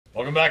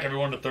Welcome back,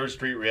 everyone, to Third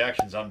Street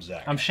Reactions. I'm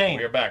Zach. I'm Shane.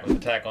 We are back with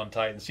Attack on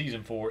Titan,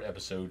 Season 4,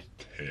 Episode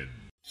 10.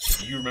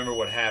 You remember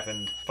what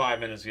happened 5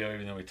 minutes ago,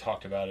 even though we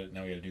talked about it.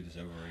 Now we got to do this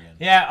over again.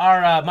 Yeah,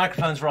 our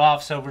microphones were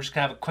off, so we're just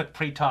going to have a quick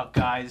pre-talk,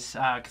 guys,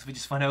 because we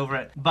just went over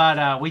it.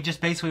 But we just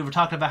basically were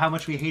talking about how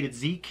much we hated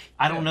Zeke.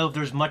 I don't know if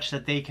there's much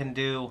that they can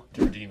do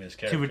to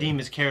redeem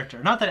his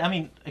character. Not that, I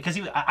mean, because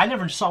I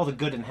never saw the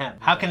good in him.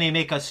 How can they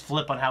make us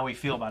flip on how we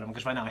feel about him?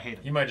 Because right now I hate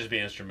him. He might just be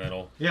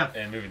instrumental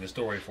in moving the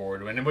story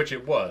forward, and in which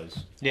it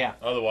was. Yeah.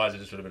 Otherwise, it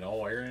just would have been,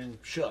 oh, Aaron,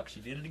 shucks,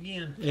 you did it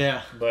again.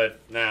 Yeah. But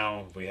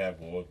now we have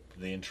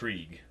the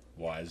intrigue.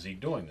 Why is Zeke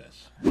doing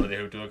this? What do they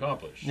hope to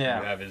accomplish? Yeah.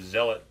 You have his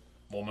zealot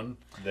woman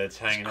that's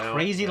hanging out.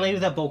 Crazy lady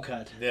with that bowl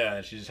cut. Yeah,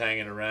 and she's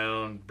hanging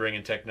around,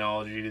 bringing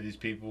technology to these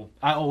people.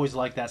 I always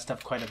like that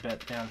stuff quite a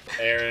bit, yeah.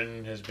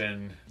 Aaron has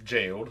been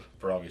jailed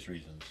for obvious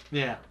reasons.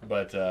 Yeah.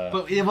 But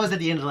it was at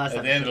the end of the last episode.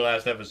 At the end of the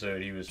last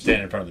episode, he was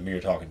standing in front of the mirror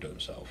talking to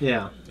himself.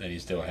 Yeah. And he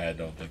still had, I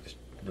don't think, this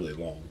really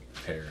long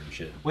hair and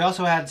shit. We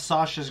also had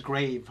Sasha's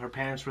grave. Her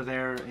parents were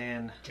there,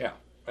 and... Yeah.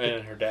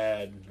 And her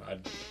dad,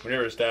 we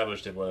never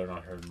established it whether or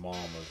not her mom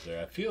was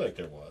there. I feel like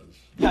there was.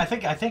 Yeah, I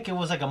think it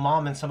was like a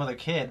mom and some other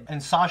kid.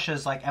 And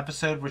Sasha's like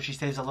episode where she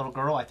stays a little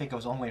girl, I think it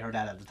was only her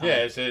dad at the time. Yeah,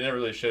 it never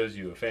really shows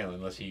you a family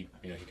unless he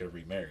could have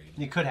remarried.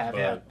 He could have,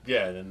 but,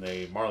 yeah. And then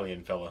the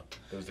Marleyan fella,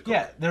 there was the cook.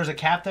 Yeah, there was a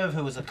captive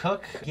who was a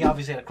cook. He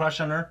obviously had a crush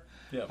on her.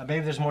 Yeah.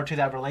 Maybe there's more to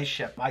that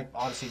relationship. I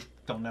honestly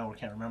don't know or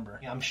can't remember.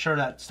 Yeah, I'm sure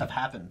that stuff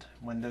happened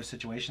when those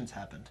situations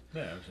happened.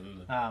 Yeah,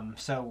 absolutely.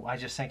 So I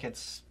just think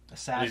it's a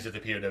sad... At least that the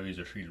POWs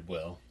are treated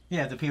well.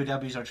 Yeah, the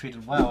POWs are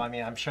treated well. I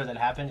mean, I'm sure that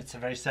happened. It's a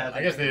very sad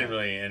thing. I guess they didn't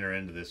really enter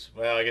into this.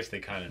 Well, I guess they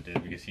kind of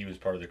did because he was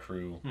part of the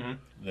crew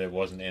that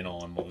wasn't in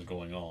on what was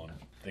going on.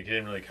 They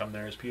didn't really come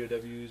there as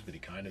POWs, but he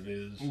kind of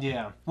is.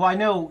 Yeah. Well, I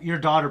know your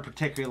daughter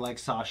particularly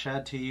likes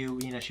Sasha. To you,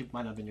 she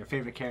might not have been your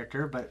favorite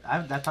character, but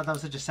I thought that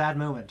was such a sad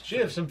moment. She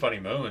had some funny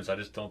moments. I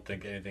just don't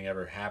think anything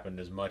ever happened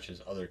as much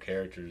as other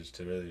characters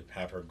to really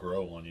have her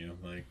grow on you.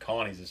 Like,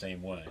 Connie's the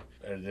same way.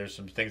 There's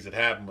some things that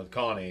happen with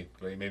Connie,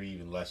 but maybe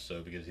even less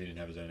so because he didn't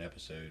have his own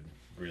episode,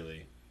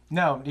 really.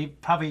 No, he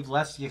probably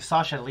less.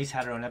 Sasha at least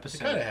had her own episode.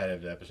 They kind of had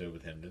an episode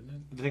with him, didn't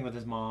it? The thing with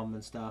his mom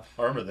and stuff.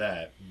 I remember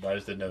that, but I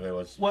just didn't know if it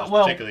was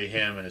particularly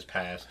him and his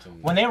past.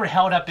 And... When they were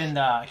held up in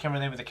the, I can't remember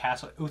the name of the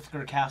castle,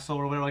 Uthgar Castle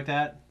or whatever like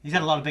that. He's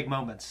had a lot of big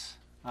moments.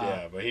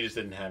 Yeah, but he just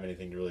didn't have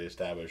anything to really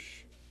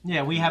establish.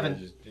 Yeah, we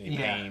haven't. Any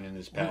pain in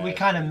his past. We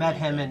kind of met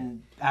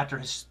him after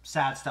his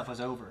sad stuff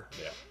was over.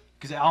 Yeah.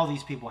 Because all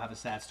these people have a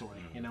sad story,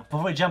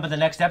 Before we jump into the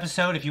next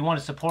episode, if you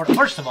want to support,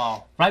 first of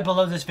all, right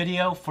below this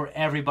video for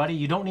everybody,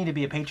 you don't need to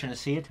be a patron to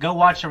see it. Go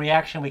watch the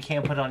reaction. We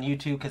can't put it on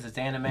YouTube because it's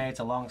anime. It's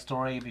a long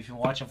story. If you've been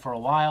watching for a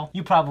while,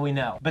 you probably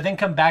know. But then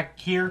come back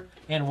here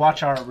and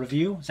watch our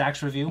review,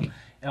 Zach's review.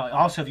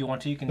 Also, if you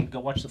want to, you can go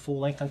watch the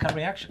full-length uncut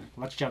reaction.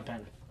 Let's jump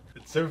in.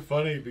 It's so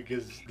funny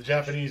because the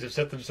Japanese have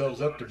set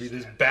themselves up to be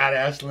this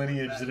badass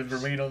lineage that have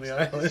remained on the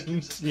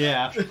island.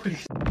 Yeah.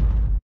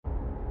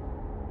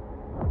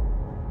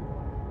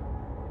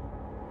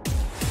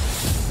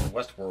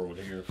 Westworld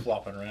here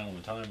flopping around on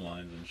the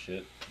timelines and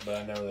shit, but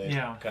I know they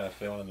kind of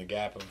fill in the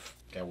gap of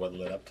kind of what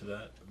led up to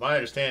that. My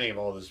understanding of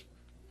all this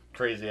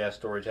crazy ass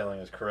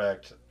storytelling is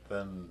correct.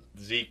 Then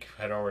Zeke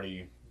had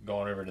already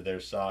gone over to their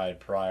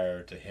side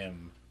prior to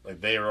him. Like,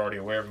 they were already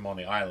aware of him on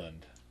the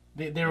island.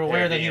 They were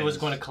aware that he was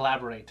going to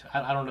collaborate.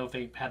 I don't know if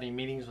they had any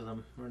meetings with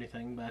him or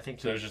anything, but I think...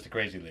 So it was just the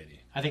crazy lady.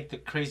 I think the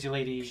crazy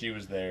lady... She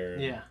was there.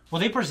 Yeah. Well,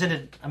 they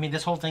presented... I mean,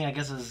 this whole thing, I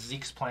guess, is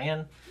Zeke's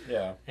plan.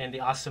 Yeah. And the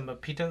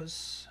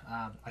Asamapitos.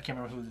 I can't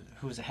remember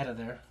who was the head of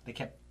there. They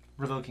kept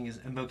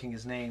invoking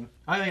his name.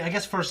 I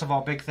guess, first of all,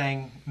 big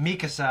thing,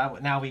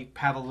 Mikasa, now we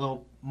have a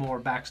little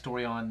more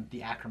backstory on the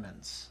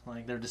Ackermans.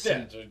 Like, they're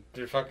deceived. Yeah,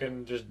 they're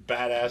fucking just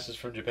badasses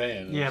from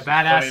Japan. Yeah,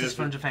 badasses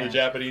from Japan. The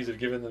Japanese have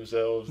given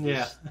themselves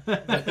this,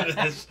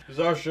 this is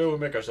our show, we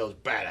make ourselves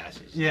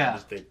badasses. Yeah.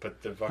 They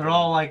put the fucking... They're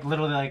all, like,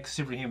 literally, like,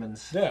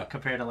 superhumans. Yeah.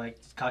 Compared to, like,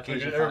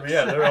 Caucasian folks. folks.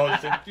 Yeah, they're all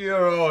just like,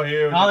 you're all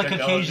here with all the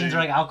Caucasians are,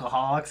 like,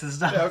 alcoholics and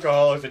stuff. Yeah,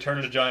 alcoholics, they turn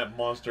into giant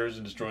monsters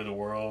and destroy the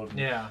world.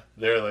 Yeah.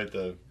 They're, like,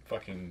 the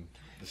fucking...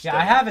 Yeah,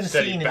 I haven't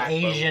seen an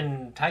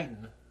Asian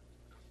Titan,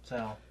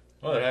 so...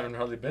 Well, there haven't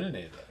hardly been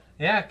any of that.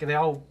 Yeah, they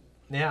all...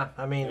 Yeah,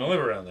 I mean... They don't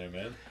live around there,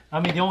 man. I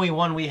mean, the only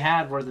one we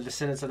had were the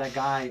descendants of that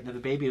guy, the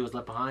baby who was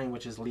left behind,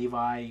 which is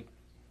Levi,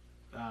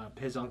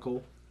 his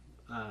uncle,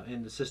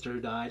 and the sister who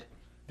died.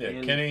 Yeah,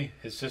 and Kenny,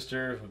 his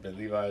sister, who had been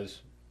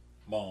Levi's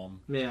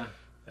mom. Yeah.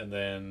 And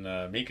then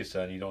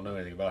Mikasa, and you don't know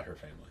anything about her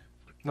family.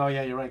 Oh,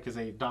 yeah, you're right, because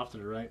they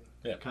adopted her, right?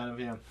 Yeah. Kind of,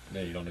 yeah.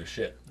 Yeah, you don't know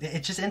shit.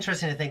 It's just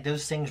interesting to think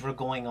those things were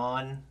going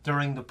on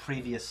during the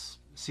previous...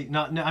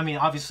 I mean,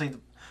 obviously,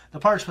 the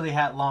parts where they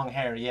had long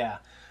hair, yeah.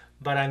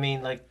 But, I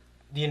mean, like,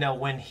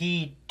 when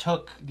he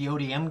took the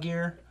ODM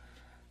gear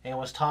and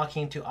was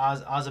talking to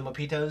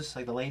Asamapitos,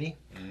 like the lady,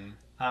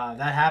 that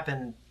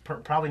happened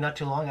probably not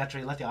too long after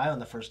he left the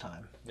island the first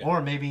time. Yeah.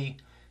 Or maybe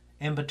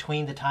in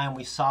between the time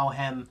we saw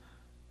him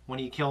when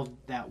he killed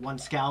that one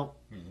scout,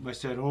 we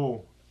said,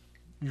 oh...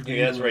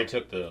 Yeah, that's where he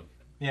took the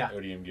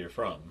ODM gear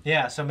from.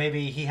 Yeah, so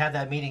maybe he had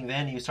that meeting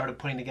then. He started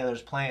putting together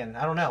his plan.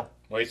 I don't know.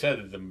 Well, he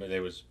said that they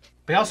was.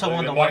 But he also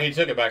wanted to. He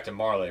took it back to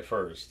Marley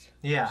first.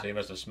 Yeah. So he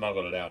must have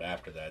smuggled it out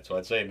after that. So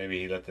I'd say maybe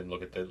he let them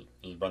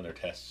run their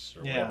tests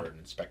or whatever and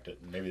inspect it.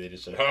 And maybe they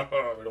just said,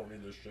 "Oh, we don't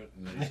need this shit."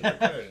 And he said,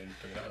 "Okay," and he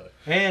took it out of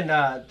there.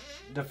 And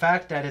the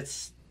fact that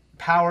it's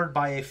powered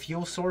by a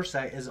fuel source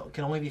that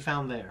can only be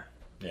found there.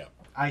 Yeah.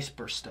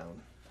 Iceberg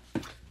stone.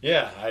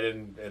 Yeah,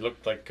 it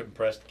looked like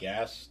compressed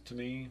gas to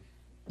me.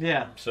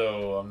 Yeah.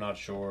 So I'm not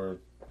sure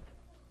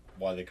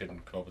why they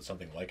couldn't come up with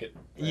something like it.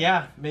 Right?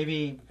 Yeah,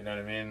 maybe. You know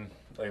what I mean?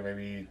 Like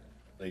maybe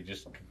they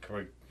just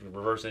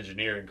reverse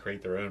engineer and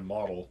create their own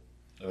model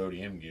of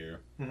ODM gear.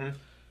 Mm-hmm.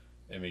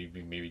 And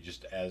maybe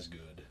just as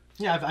good.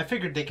 Yeah, I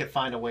figured they could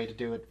find a way to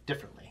do it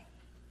differently.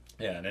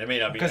 Yeah, and it may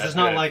not be because it's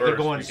not like they're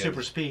going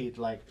super speed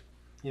like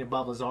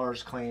Bob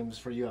Lazar's claims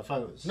for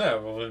UFOs.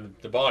 No, well,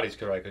 the bodies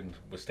couldn't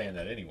withstand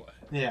that anyway.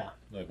 Yeah.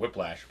 Like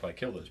whiplash would probably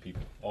kill those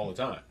people all the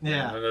time.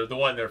 Yeah.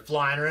 And they're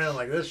flying around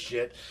like this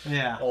shit.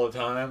 Yeah. All the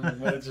time.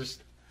 But it's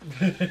just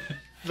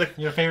like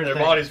your favorite their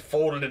thing. bodies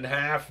folded in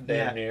half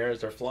damn near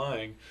as they're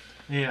flying.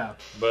 Yeah.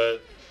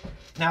 But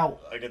now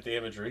I get the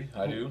imagery.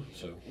 I do.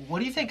 So what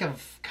do you think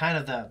of kind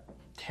of the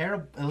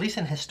terrible, at least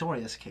in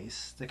Historia's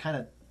case, the kind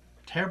of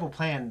terrible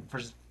plan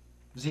for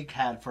Zeke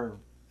had for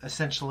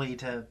essentially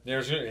to...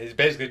 He's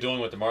basically doing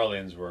what the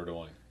Marlians were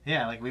doing.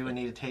 Yeah, like we would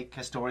need to take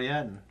Historia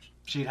and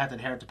she'd have to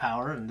inherit the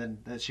power and then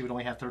she would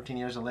only have 13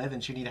 years to live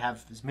and she'd need to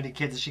have as many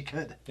kids as she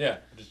could. Yeah,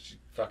 just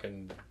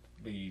fucking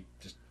be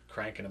just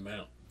cranking them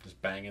out. Just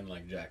banging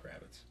like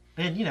jackrabbits.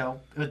 And,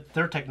 with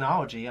their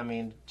technology, I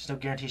mean, there's no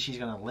guarantee she's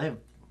going to live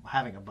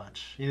having a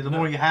bunch. The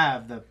more you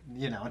have,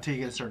 until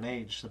you get a certain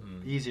age,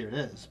 the easier it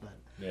is. But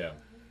yeah.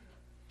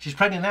 She's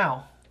pregnant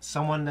now.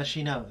 Someone that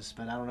she knows,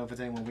 but I don't know if it's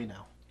anyone we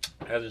know.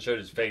 Hasn't showed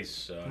his face,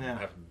 so I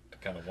have to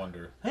kind of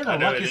wonder. He's the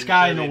luckiest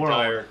guy in the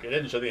world. It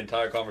didn't show the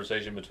entire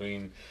conversation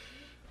between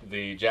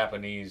the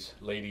Japanese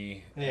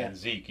lady and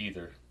Zeke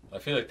either. I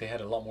feel like they had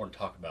a lot more to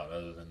talk about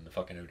other than the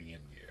fucking ODM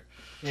gear.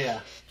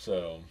 Yeah.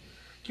 So...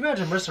 Can you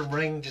imagine Marissa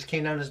Ring just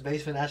came down to his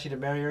basement and asked you to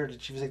marry her?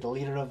 She was like the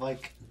leader of I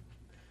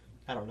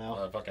don't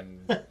know. Fucking...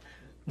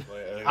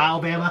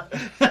 Alabama.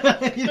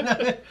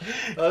 That'd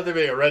to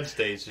be a red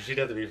state, so she'd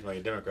have to be from a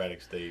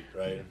Democratic state,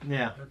 right?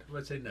 Yeah.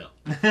 I'd say no.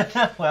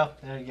 Well,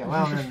 there you go.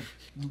 Well, then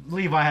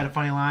Levi had a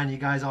funny line. You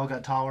guys all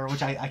got taller,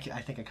 which I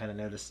think I kind of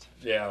noticed.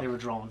 Yeah. They were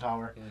drawing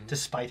taller to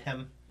spite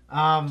him.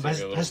 But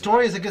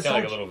Historia's a good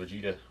soldier. Like a little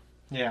Vegeta.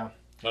 Yeah.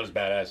 Not as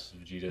badass as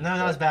Vegeta. No,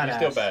 not as badass.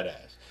 He's still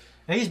badass.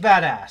 Yeah, he's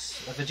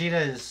badass. But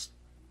Vegeta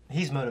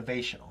he's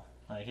motivational.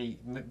 Like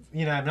not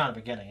in the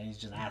beginning, he's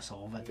just an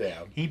asshole, but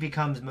he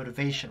becomes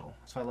motivational.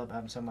 That's why I love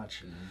him so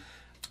much.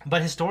 Mm-hmm.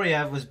 But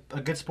Historia was a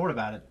good sport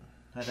about it.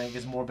 I think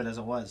as morbid as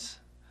it was.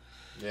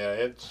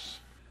 Yeah,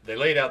 they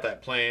laid out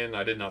that plan.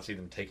 I did not see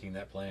them taking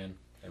that plan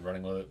and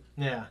running with it.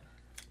 Yeah.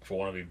 For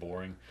one, it'd be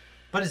boring.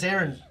 But is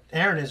Aaron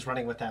is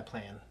running with that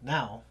plan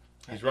now.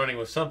 He's running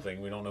with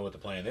something. We don't know what the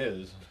plan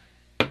is.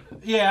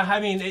 Yeah,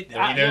 I mean,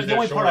 the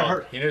only part I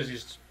heard. He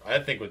knows I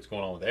think what's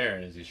going on with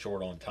Aaron is he's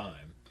short on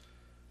time.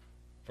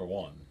 For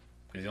one,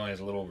 because he only has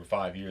a little over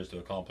 5 years to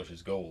accomplish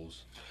his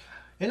goals.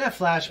 In that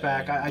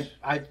flashback,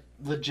 I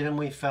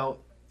legitimately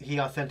felt he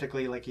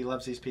authentically, he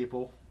loves these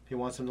people. He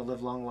wants them to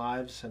live long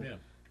lives. And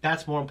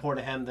that's more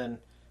important to him than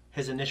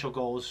his initial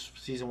goals,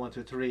 season 1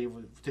 through 3,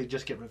 to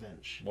just get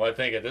revenge. Well, I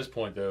think at this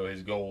point, though,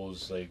 his goal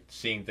is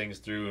seeing things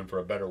through and for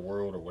a better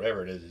world or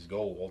whatever it is his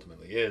goal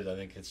ultimately is. I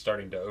think it's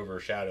starting to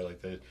overshadow,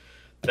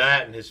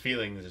 that and his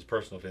feelings, his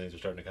personal feelings are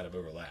starting to kind of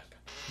overlap.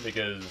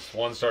 Because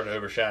one's starting to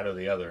overshadow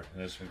the other. And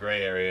there's some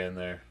gray area in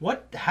there.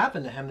 What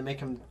happened to him to make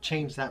him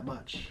change that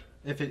much?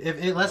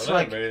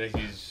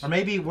 Or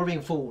maybe we're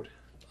being fooled.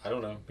 I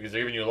don't know. Because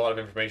they're giving you a lot of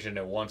information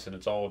at once and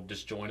it's all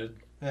disjointed.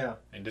 Yeah.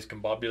 And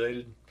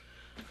discombobulated.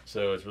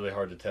 So it's really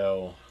hard to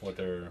tell what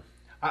they're...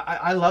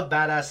 I love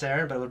badass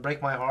Aaron, but it would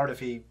break my heart if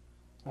he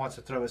wants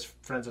to throw his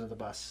friends under the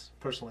bus,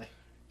 personally.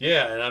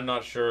 Yeah, and I'm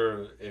not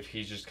sure if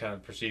he's just kind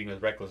of proceeding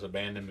with reckless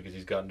abandon because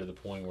he's gotten to the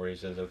point where he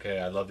says, okay,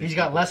 I love these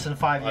people. He's got less than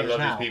 5 years now. I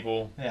love these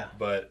people, yeah.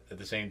 But at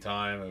the same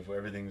time, if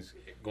everything's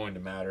going to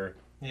matter,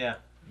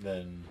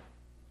 then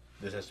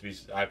this has to be,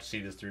 I have to see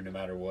this through no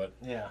matter what.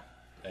 Yeah.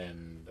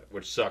 And,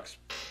 which sucks,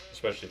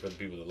 especially for the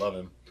people that love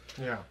him.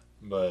 Yeah.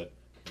 But,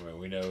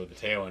 we know the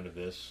tail end of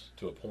this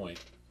to a point.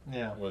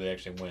 Yeah. Where they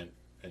actually went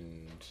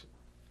and...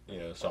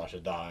 Sasha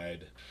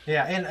died.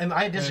 Yeah, and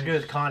I disagree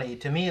with Connie.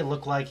 To me, it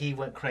looked like he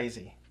went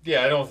crazy.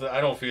 Yeah, I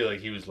don't feel like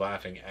he was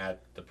laughing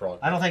at the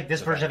product. I don't think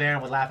this version of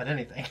Aaron would laugh at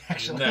anything,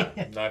 actually. No,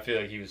 I feel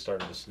like he was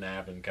starting to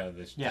snap and kind of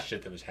the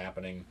shit that was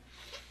happening.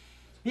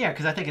 Yeah,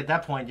 because I think at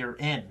that point you're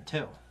in,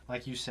 too.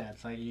 Like you said.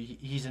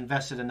 He's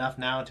invested enough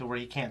now to where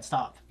he can't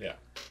stop. Yeah.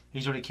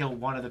 He's already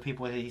killed one of the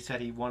people that he said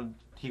he wanted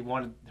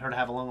her to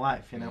have a long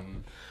life,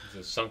 It's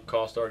a sunk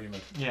cost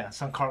argument. Yeah,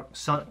 sunk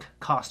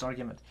cost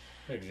argument.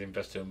 Because you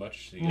invest too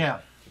much. So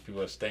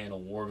people that stay in a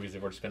war because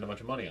they've already spent a bunch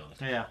of money on it.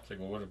 Yeah.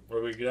 It's what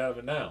do we get out of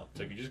it now?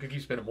 It's you're just going to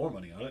keep spending more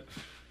money on it.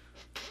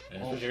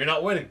 And especially if you're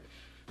not winning.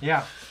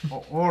 Yeah,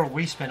 or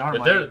we spend our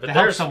money to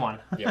help someone.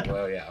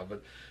 Yeah,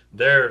 but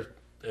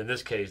in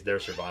this case, their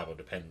survival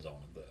depends on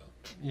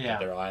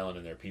their island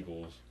and their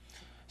people's.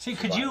 See,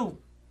 could you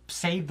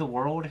save the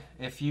world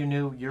if you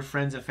knew your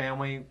friends and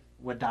family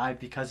would die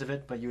because of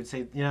it, but you would say,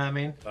 you know what I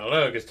mean? I don't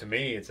know, because to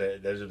me,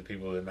 those are the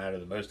people that matter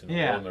the most in the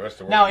world, and the rest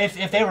of the world. Now,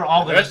 if they were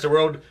all the rest of the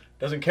world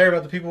doesn't care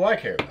about the people I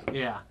care about.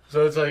 Yeah.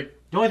 So it's like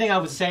the only thing I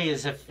would say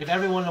is if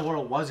everyone in the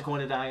world was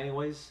going to die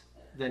anyways,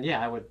 then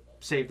yeah, I would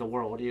save the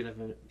world,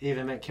 even if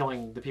it meant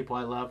killing the people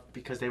I love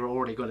because they were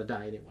already going to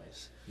die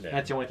anyways. Yeah.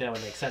 That's the only thing that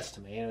would make sense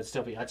to me, and it would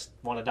still be I just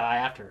want to die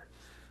after.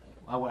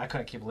 I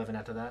couldn't keep living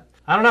after that.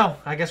 I don't know.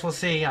 I guess we'll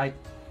see. I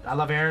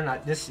love Aaron.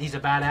 He's a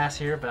badass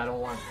here, but I don't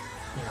want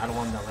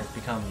him to like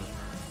become.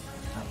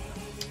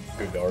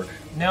 Good Dark.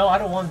 No, I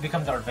don't want him to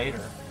become Darth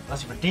Vader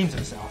unless he redeems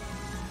himself.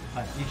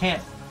 But you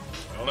can't.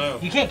 I don't know.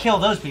 You can't kill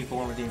those people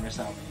and redeem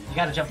yourself. You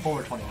got to jump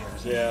forward 20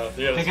 years. Yeah.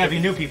 There got to be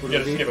new people. You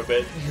got to skip a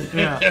bit.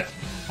 Yeah.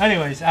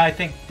 Anyways, I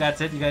think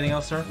that's it. You got anything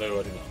else, sir? No,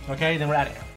 I do not. Okay, then we're out of here.